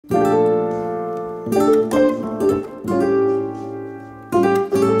I'm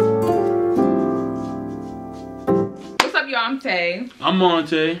Tay. I'm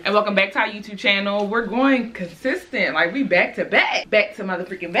Mont'a. And welcome back to our YouTube channel. We're going consistent. Like, we back to back. Back to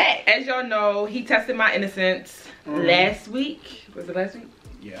motherfucking back. As y'all know, he tested my innocence last week. Was it last week?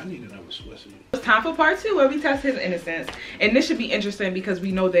 Yeah, I need another Swissie. It's time for part 2 where we test his innocence. And this should be interesting because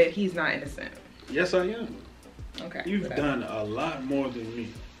we know that he's not innocent. Yes, I am. Okay. You've done a lot more than me.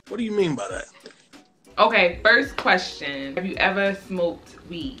 What do you mean by that? Okay, first question. Have you ever smoked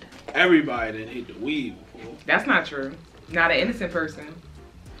weed? Everybody done hit the weed before. That's not true. Not an innocent person.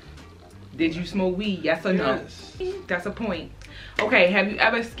 Did you smoke weed? Yes or no? Yes. That's a point. Okay, have you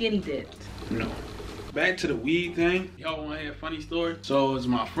ever skinny dipped? No. Back to the weed thing. Y'all want to hear a funny story? So it's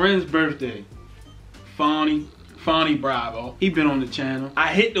my friend's birthday. Fonny Bravo. He been on the channel.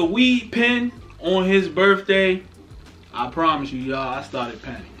 I hit the weed pen on his birthday. I promise you, y'all, I started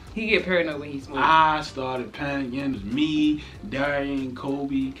panicking. He get paranoid when he smokes. I started panicking. It was me, Darian,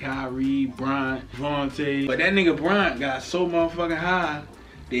 Kobe, Kyrie, Bryant, Vontae. But that nigga Bryant got so motherfucking high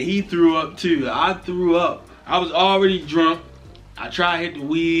that he threw up too. I threw up. I was already drunk. I tried to hit the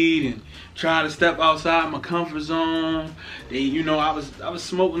weed and tried to step outside my comfort zone. You know, I was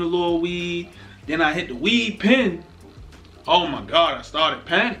smoking a little weed. Then I hit the weed pen. Oh my God, I started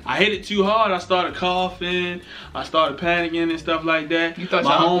panicking. I hit it too hard. I started coughing. I started panicking and stuff like that. You thought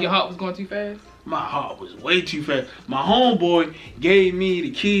your heart was going too fast? My heart was way too fast. My homeboy gave me the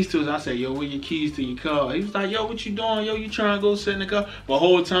keys to it. I said, yo, where your keys to your car? He was like, yo, what you doing? Yo, you trying to go sit in the car? But the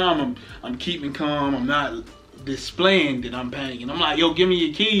whole time, I'm keeping calm. I'm not displaying that I'm panicking. I'm like, yo, give me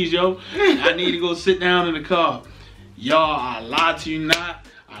your keys, yo. I need to go sit down in the car. Y'all, I lied to you not.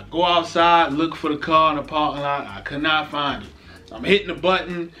 I go outside, look for the car in the parking lot. I could not find it. I'm hitting the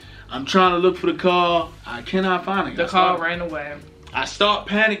button. I'm trying to look for the car. I cannot find it. The car ran away. I start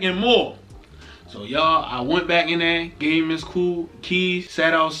panicking more. So y'all, I went back in there, gave him his cool keys,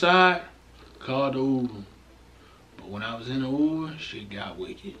 sat outside, called the Uber. But when I was in the Uber, shit got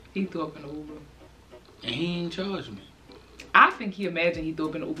wicked. He threw up in the Uber. And he ain't charged me. I think he imagined he threw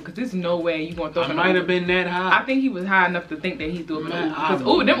up in the Uber because there's no way you gonna throw up in the Uber. I might have been that high. I think he was high enough to think that he threw up in the Uber.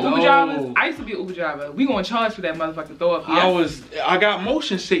 Because them Uber drivers, I used to be an Uber driver. We gonna charge for that motherfucking throw up. I got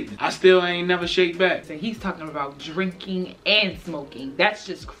motion sickness. I still ain't never shake back. So he's talking about drinking and smoking. That's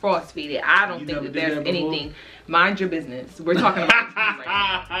just crossfaded. I don't think that there's anything. Mind your business. We're talking about you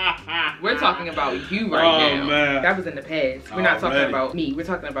right now. We're talking about you right now. Man. That was in the past. We're not talking about me. We're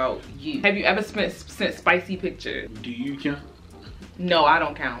talking about you. Have you ever sent spicy pictures? Do you count? No, I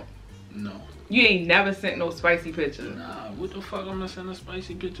don't count. No. You ain't never sent no spicy pictures. Nah, what the fuck I'm gonna send a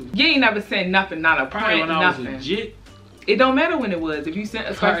spicy picture? You ain't never sent nothing, not a prank, when nothing. I was legit. It don't matter when it was. If you sent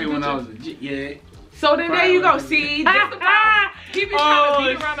a spicy picture. When I was legit, yeah. So then there you go. See, that's the problem. He be trying to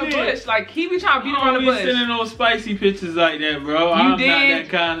beat around the bush. Like, he be trying to beat around the bush. I don't be sending no spicy pictures like that, bro. I'm not that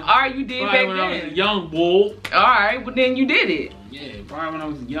kind of. Alright, you did back then. When I was a young bull. Alright, but then you did it. Yeah, probably when I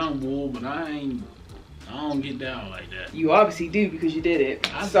was a young bull, but I don't get down like that. You obviously do because you did it.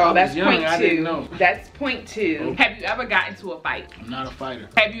 So that's point 2. I didn't know. That's point 2. Have you ever got into a fight? I'm not a fighter.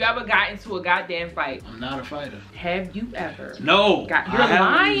 Have you ever got into a goddamn fight? I'm not a fighter. Have you ever? No. You're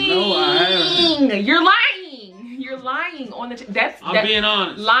lying. No, I haven't. You're lying. You're lying on the. I'm being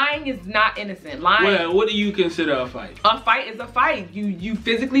honest. Lying is not innocent. Lying. Well, what do you consider a fight? A fight is a fight. You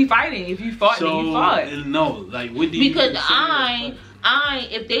physically fighting. If you fought, then you fought. No, like what do you? Because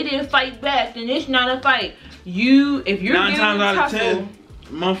if they didn't fight back, then it's not a fight. If you're 9 times out of 10, tussle,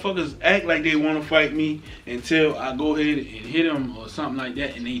 motherfuckers act like they want to fight me until I go ahead and hit them or something like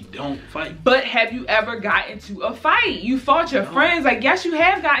that, and they don't fight. But have you ever got into a fight? You fought your friends. Like, yes, you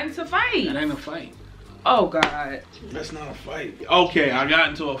have gotten into a fight. That ain't a fight. Oh God. That's not a fight. Okay, I got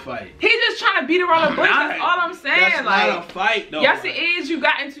into a fight. He's just trying to beat around the bush. That's all I'm saying. That's not a fight, though. Yes, it is. You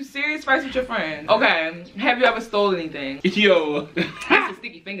got into serious fights with your friends. Okay. Have you ever stole anything? Yo. That's a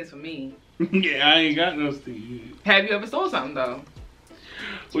sticky fingers for me. Yeah, I ain't got no sticky. Have you ever stole something though?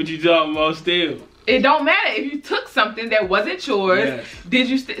 What you talking about steal? It don't matter if you took something that wasn't yours. Yes. Did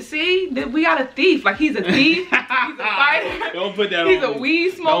you see? We got a thief. Like, he's a thief. He's a fighter. Don't put that he's on a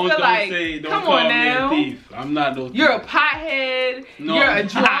weed smoker. Don't come call on me now. a thief. I'm not no thief. You're a pothead. No, you're a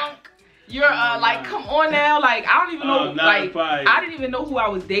drunk. You're like, come on now. Like, I don't even know. Like, I didn't even know who I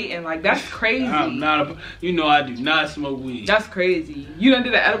was dating. Like, that's crazy. I'm not a. You know, I do not smoke weed. That's crazy. You done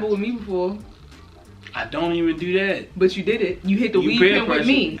did an edible with me before. I don't even do that. But you did it. You hit the weed pen with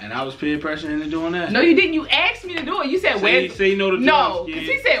me. And I was peer pressuring into doing that. No, you didn't. You asked me to do it. You said, where's... Say no to drugs, no, because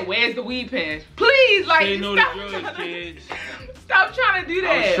he said, where's the weed pen? Please, like, say no to drugs, kids. Stop trying to do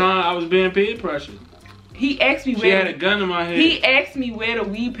that. I was being peer pressured. He asked me She had a gun in my head. He asked me where the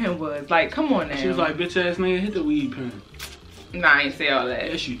weed pen was. Like, come on now. She was like, bitch ass nigga, hit the weed pen. Nah, I ain't say all that.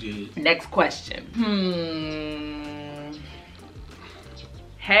 Yes, you did. Next question.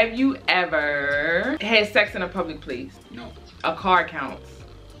 Have you ever had sex in a public place? No. A car counts.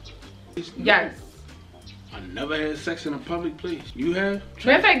 No. Yes. I never had sex in a public place. You have?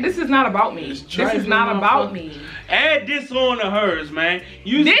 Matter of fact, this is not about me. This is not about me. Add this on to hers, man.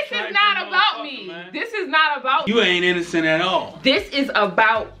 This is not about me. Man. This is not about you. Ain't innocent at all. This is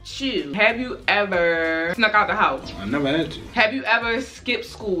about you. Have you ever snuck out the house? I never had to. Have you ever skipped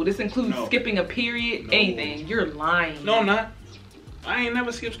school? This includes skipping a period, anything. You're lying. No, I'm not. I ain't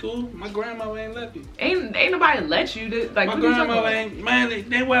never skipped school. My grandmother ain't let me. Ain't nobody let you. Like, my grandmother ain't, man,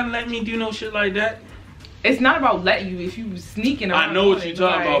 they wouldn't let me do no shit like that. It's not about letting you. If you sneaking around. I know what you're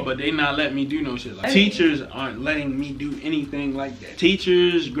talking about, but they not letting me do no shit like that. Teachers aren't letting me do anything like that.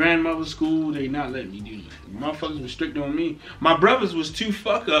 Teachers, grandmother, school, they not letting me do no shit. Motherfuckers was strict on me. My brothers was too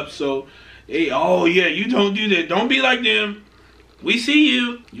fuck up, so hey, oh yeah, you don't do that. Don't be like them. We see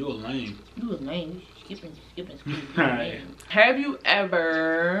you. You a lame. You a lame. Skipping school. Right. Have you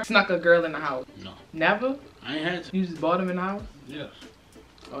ever snuck a girl in the house? No. Never? I ain't had to. You just bought them in the house? Yes.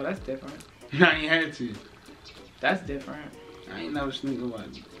 Oh, that's different. I ain't had to. That's different. I ain't never seen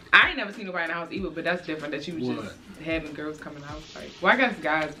nobody. I ain't never seen nobody in the house either, but that's different that you was just having girls come in the house. Like, well, I guess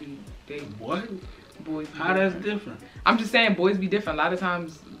guys be dating. What? Boys be How different. That's different? I'm just saying boys be different. A lot of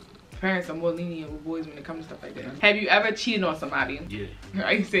times parents are more lenient with boys when it comes to stuff like that. Have you ever cheated on somebody? Yeah.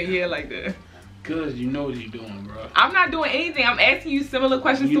 Why you say yeah like that? Cause you know what you're doing, bro. I'm not doing anything. I'm asking you similar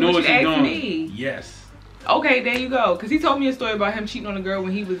questions to what you asked me. Yes. Okay, there you go. Cause he told me a story about him cheating on a girl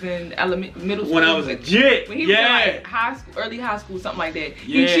when he was in middle school. When I was a jit. When he was in like high school, early high school, something like that.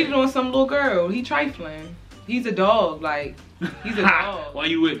 Yeah. He cheated on some little girl. He trifling. He's a dog. Like, he's a dog. Why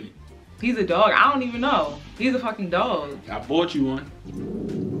you with me? He's a dog. I don't even know. He's a fucking dog. I bought you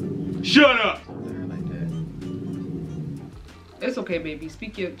one. Shut up. Like that. It's okay, baby.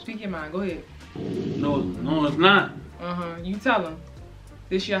 Speak your mind. Go ahead. No, it's not. You tell him.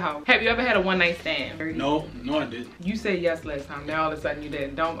 This your house. Have you ever had a one-night stand? No, I didn't. You said yes last time. Now all of a sudden you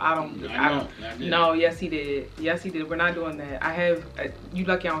didn't. I don't. No, yes he did. Yes he did. We're not doing that. I have. You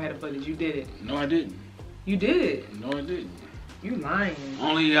lucky I don't have the footage. You did it. No, I didn't. You did. No, I didn't. You lying.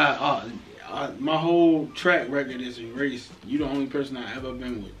 Only my whole track record is erased. You the only person I ever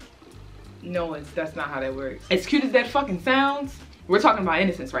been with. No, that's not how that works. As cute as that fucking sounds, we're talking about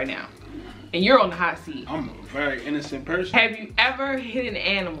innocence right now. And you're on the hot seat. I'm a very innocent person. Have you ever hit an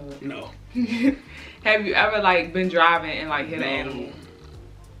animal? No. Have you ever like been driving and like hit an animal?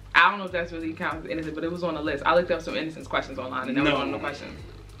 I don't know if that's really counts as innocent, but it was on the list. I looked up some innocence questions online and that was one of the questions.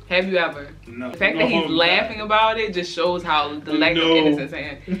 Have you ever? No. The fact that he's laughing about it just shows how the lack of innocence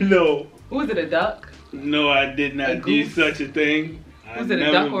in. No. Was it a duck? No, I did not do such a thing. Was it a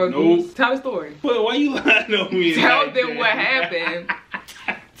duck or a goose? Tell the story. Well, why you lying on me? Tell them what happened.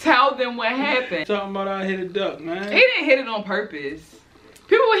 Tell them what happened. Talking about I hit a duck, man. He didn't hit it on purpose.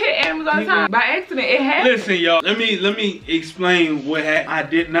 People would hit animals all the time. By accident, it happened. Listen, y'all. Let me explain what happened. I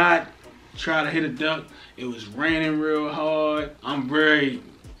did not try to hit a duck. It was raining real hard. I'm very,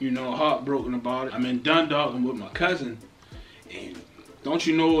 heartbroken about it. I'm in Dundalk with my cousin. And don't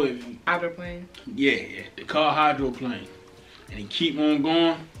you know if... Hydroplane? Yeah, the car hydroplane. And he keep on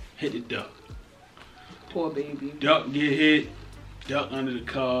going, hit the duck. Poor baby. Duck get hit. Duck under the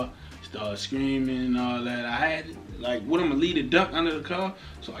car, start screaming and all that. I had like, what I'm gonna leave the duck under the car,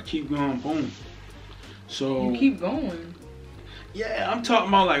 so I keep going, boom. So you keep going. Yeah, I'm talking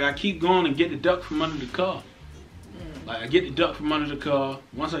about like I keep going and get the duck from under the car. Like I get the duck from under the car.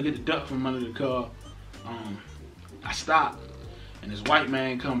 Once I get the duck from under the car, I stop, and this white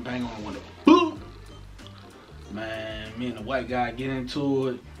man come bang on the window. Boom! Man, me and the white guy get into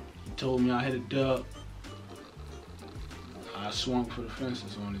it. He told me I hit a duck. I swung for the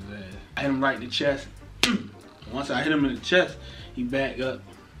fences on his ass. I hit him right in the chest. Once I hit him in the chest, he backed up.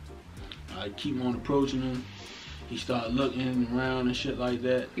 I keep on approaching him. He started looking around and shit like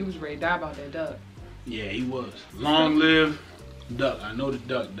that. He was ready to die about that duck. Yeah, he was. Long live duck. I know the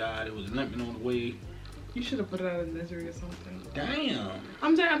duck died. It was limping on the way. You should have put it out of misery or something. Damn.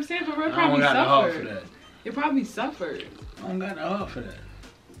 I'm saying for real, it probably I don't got the heart for that. It probably suffered. I don't got the heart for that.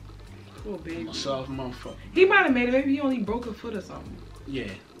 Poor baby. I'm a soft motherfucker. He might have made it. Maybe he only broke a foot or something. Yeah.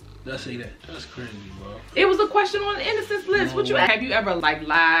 Let's say that. That's crazy, bro. It was a question on the innocence list. No. Have you ever like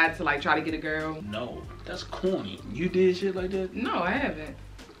lied to like try to get a girl? No. That's corny. You did shit like that? No, I haven't.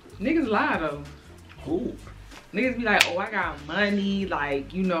 Niggas lie though. Who? Niggas be like, oh, I got money,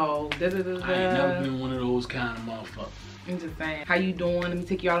 like, you know, da da da da. I ain't never been one of those kind of motherfuckers. I'm just saying, how you doing? Let me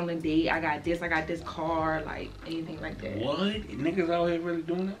take you out on a date. I got this car, like anything like that. What? Niggas out here really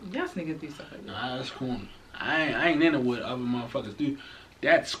doing that? Yes, niggas do stuff like that. Nah, that's corny. I ain't into what other motherfuckers do.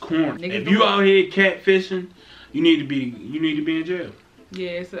 That's corny. Niggas if you out here catfishing, you need to be in jail.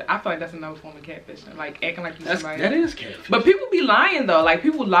 Yeah, I feel like that's another form of catfishing. Like acting like you somebody. That is catfish. But people be lying though. Like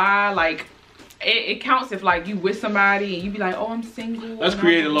people lie. Like it counts if like you with somebody and you be like, oh, I'm single. Let's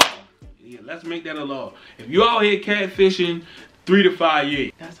create a law. Yeah, let's make that a law. If you out here catfishing, 3 to 5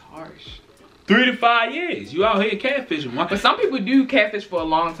 years. That's harsh. 3 to 5 years. You out here catfishing. But some people do catfish for a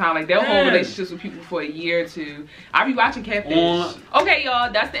long time. Like they'll hold relationships with people for a year or two. I be watching catfish. Okay,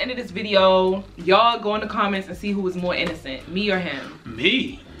 y'all, that's the end of this video. Y'all go in the comments and see who is more innocent, me or him.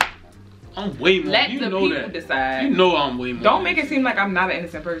 Me? I'm way more. Let the people decide. You know I'm way more. Don't make it seem like I'm not an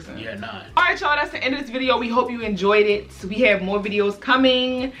innocent person. Yeah, not. All right, y'all, that's the end of this video. We hope you enjoyed it. We have more videos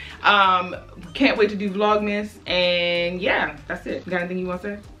coming. Can't wait to do Vlogmas. And yeah, that's it. Got anything you want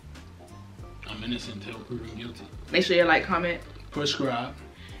to say? I'm innocent until proven guilty. Make sure you like, comment, subscribe.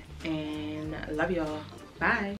 And love y'all. Bye.